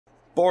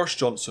Boris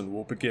Johnson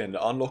will begin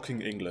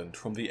unlocking England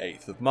from the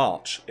 8th of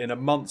March in a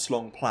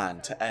months-long plan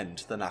to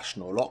end the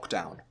national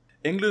lockdown.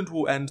 England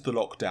will end the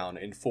lockdown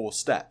in 4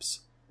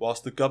 steps,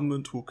 whilst the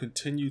government will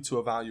continue to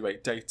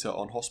evaluate data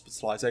on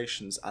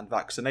hospitalisations and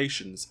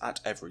vaccinations at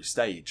every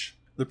stage.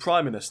 The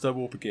Prime Minister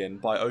will begin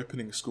by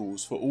opening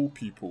schools for all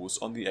pupils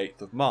on the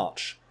 8th of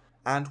March,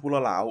 and will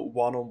allow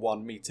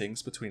one-on-one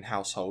meetings between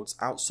households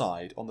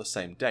outside on the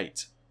same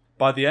date.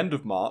 By the end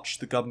of March,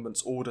 the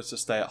government's order to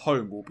stay at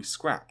home will be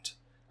scrapped,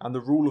 and the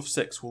rule of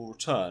 6 will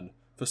return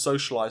for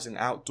socialising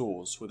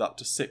outdoors with up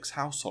to 6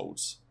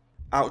 households.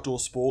 Outdoor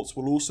sports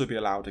will also be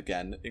allowed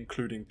again,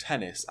 including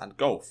tennis and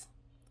golf.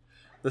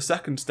 The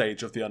second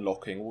stage of the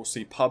unlocking will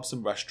see pubs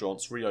and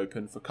restaurants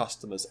reopen for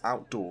customers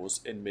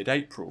outdoors in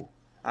mid-April,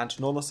 and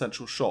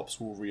non-essential shops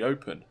will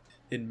reopen.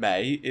 In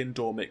May,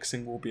 indoor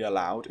mixing will be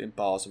allowed in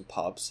bars and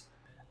pubs,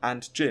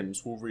 and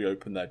gyms will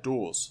reopen their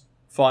doors.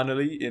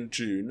 Finally, in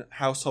June,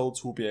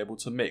 households will be able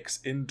to mix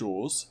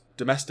indoors,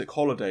 domestic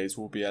holidays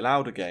will be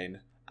allowed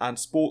again, and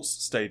sports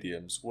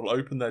stadiums will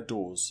open their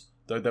doors,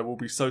 though there will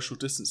be social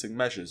distancing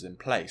measures in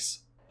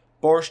place.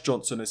 Boris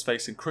Johnson is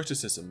facing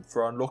criticism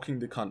for unlocking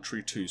the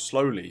country too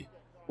slowly,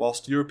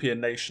 whilst European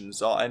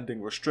nations are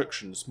ending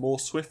restrictions more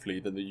swiftly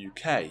than the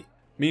UK.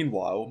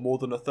 Meanwhile, more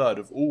than a third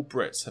of all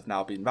Brits have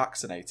now been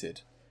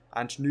vaccinated,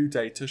 and new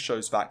data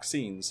shows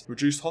vaccines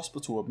reduced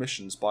hospital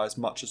admissions by as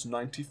much as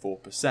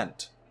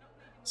 94%.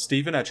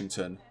 Stephen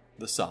Edgington,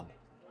 The Sun.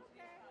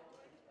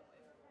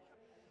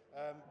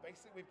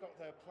 Basically, we've got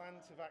the plan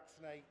to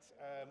vaccinate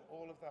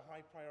all of the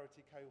high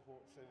priority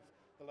cohorts of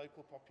the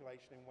local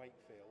population in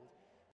Wakefield.